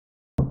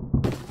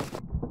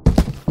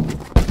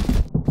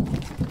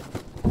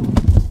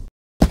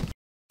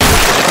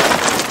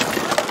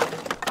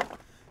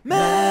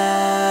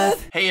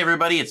Hey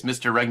everybody, it's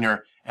Mr.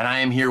 Regener, and I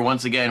am here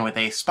once again with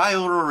a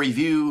spiral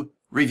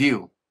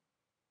review.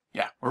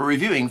 Yeah, we're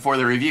reviewing for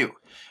the review.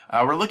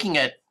 We're looking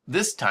at,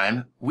 this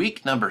time,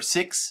 week number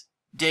 6,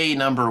 day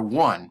number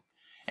 1,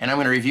 and I'm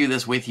going to review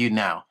this with you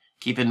now.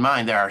 Keep in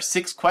mind there are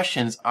 6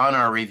 questions on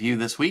our review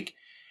this week,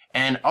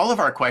 and all of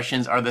our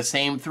questions are the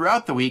same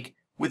throughout the week,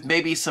 with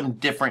maybe some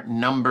different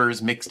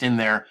numbers mixed in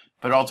there,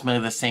 but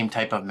ultimately the same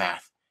type of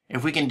math.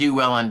 If we can do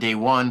well on day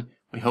 1,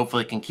 we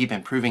hopefully can keep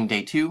improving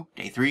day 2,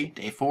 day 3,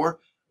 day 4,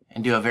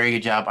 and do a very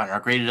good job on our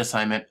graded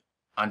assignment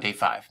on day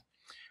 5.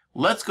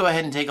 Let's go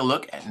ahead and take a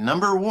look at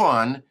number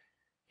 1.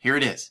 Here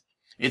it is.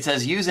 It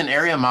says use an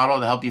area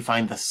model to help you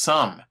find the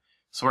sum.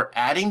 So we're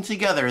adding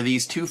together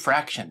these two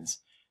fractions.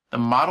 The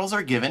models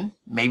are given.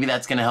 Maybe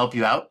that's going to help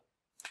you out.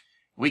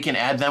 We can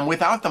add them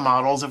without the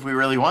models if we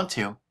really want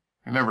to.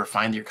 Remember,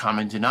 find your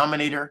common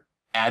denominator,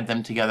 add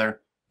them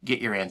together,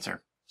 get your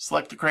answer.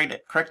 Select the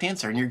correct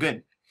answer and you're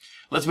good.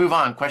 Let's move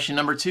on. Question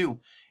number 2.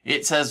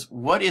 It says,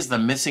 what is the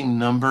missing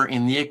number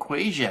in the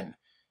equation?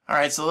 All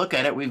right, so look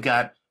at it. We've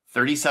got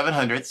 37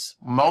 hundredths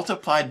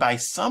multiplied by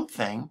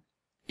something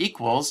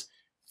equals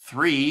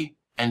 3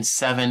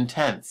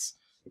 7/10.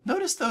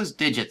 Notice those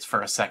digits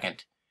for a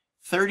second.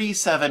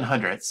 37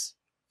 hundredths,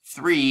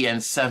 3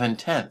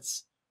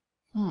 7/10.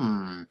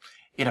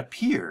 It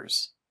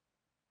appears,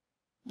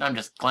 I'm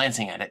just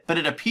glancing at it, but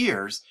it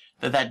appears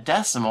that that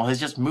decimal has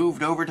just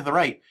moved over to the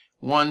right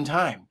one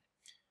time.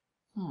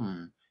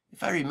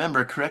 If I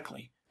remember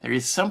correctly, there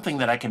is something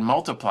that I can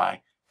multiply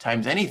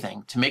times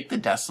anything to make the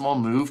decimal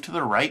move to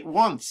the right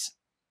once.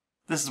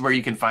 This is where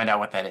you can find out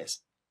what that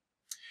is.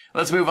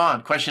 Let's move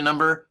on. Question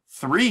number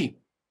 3.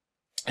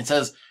 It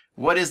says,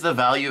 what is the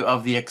value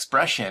of the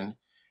expression?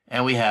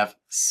 And we have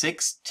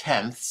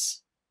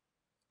 6/10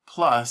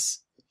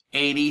 plus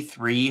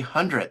 83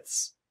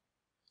 hundredths.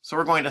 So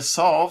we're going to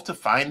solve to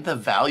find the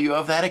value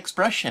of that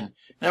expression.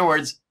 In other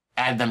words,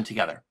 add them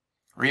together.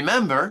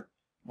 Remember,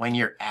 when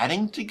you're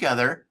adding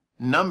together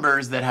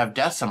numbers that have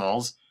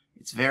decimals,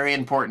 it's very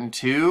important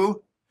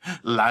to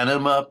line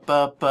them up,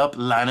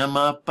 line them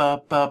up,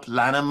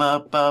 line them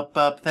up,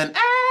 then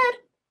add.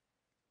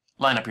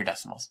 Line up your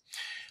decimals.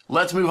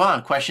 Let's move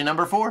on. Question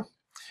number 4.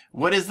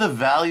 What is the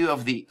value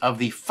of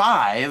the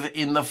 5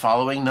 in the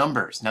following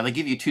numbers? Now they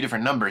give you 2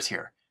 different numbers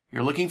here.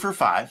 You're looking for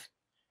 5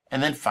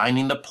 and then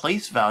finding the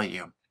place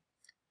value.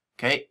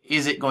 Okay,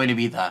 is it going to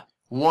be the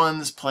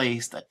ones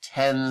place, the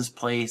tens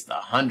place, the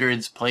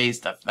hundreds place,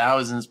 the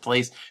thousands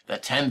place, the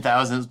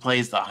 10,000s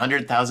place, the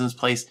 100,000s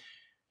place?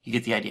 You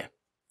get the idea.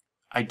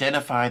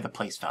 Identify the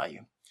place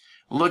value.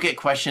 Look at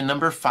question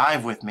number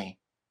 5 with me.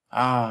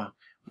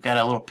 We've got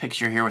a little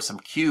picture here with some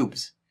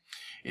cubes.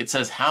 It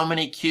says how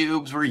many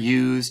cubes were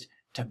used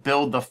to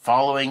build the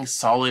following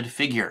solid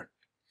figure.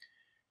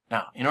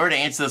 Now, in order to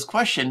answer this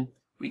question,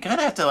 we kind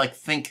of have to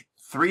think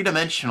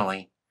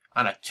 3-dimensionally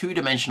on a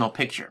 2-dimensional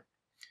picture.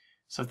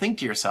 So think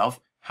to yourself,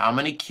 how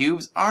many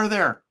cubes are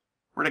there?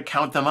 We're going to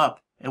count them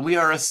up. And we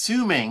are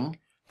assuming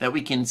that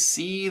we can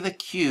see the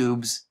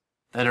cubes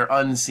that are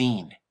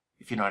unseen,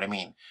 if you know what I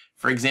mean.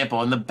 For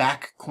example, in the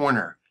back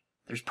corner,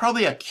 there's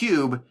probably a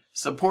cube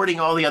supporting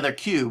all the other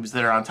cubes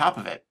that are on top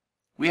of it.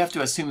 We have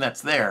to assume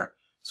that's there,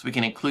 so we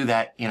can include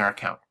that in our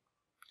count.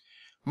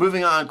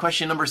 Moving on,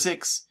 question number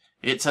 6.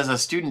 It says a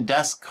student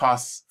desk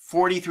costs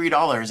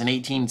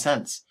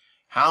 $43.18.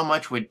 How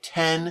much would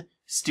 10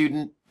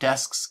 student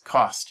desks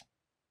cost?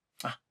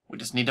 We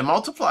just need to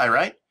multiply,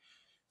 right?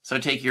 So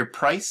take your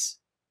price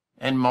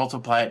and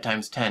multiply it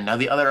times 10. Now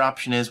the other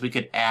option is we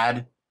could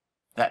add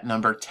that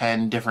number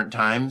 10 different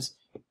times,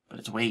 but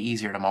it's way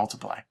easier to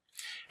multiply.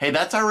 Hey,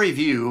 that's our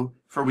review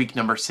for week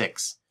number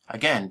 6.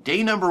 Again,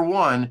 day number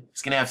 1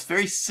 is going to have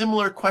very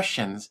similar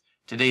questions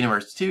to day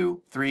numbers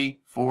 2,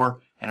 3,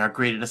 4, and our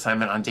graded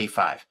assignment on day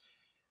 5.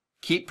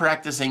 Keep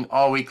practicing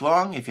all week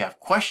long. If you have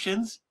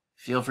questions,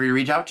 feel free to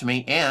reach out to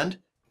me, and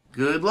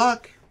good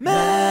luck!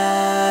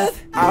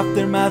 Math!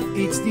 Aftermath,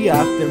 it's the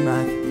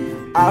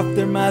aftermath.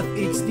 Aftermath,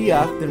 it's the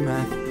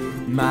aftermath.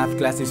 Math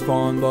class is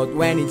fun, but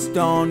when it's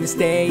done,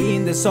 stay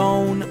in the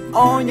zone.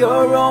 On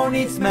your own,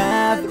 it's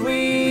math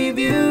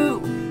review,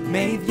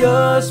 made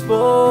just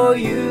for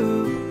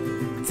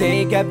you.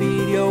 Take a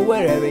video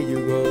wherever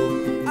you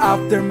go.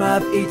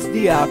 Aftermath, it's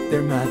the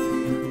aftermath.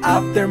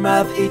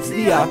 Aftermath, it's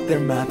the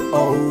aftermath.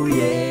 Oh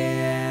yeah.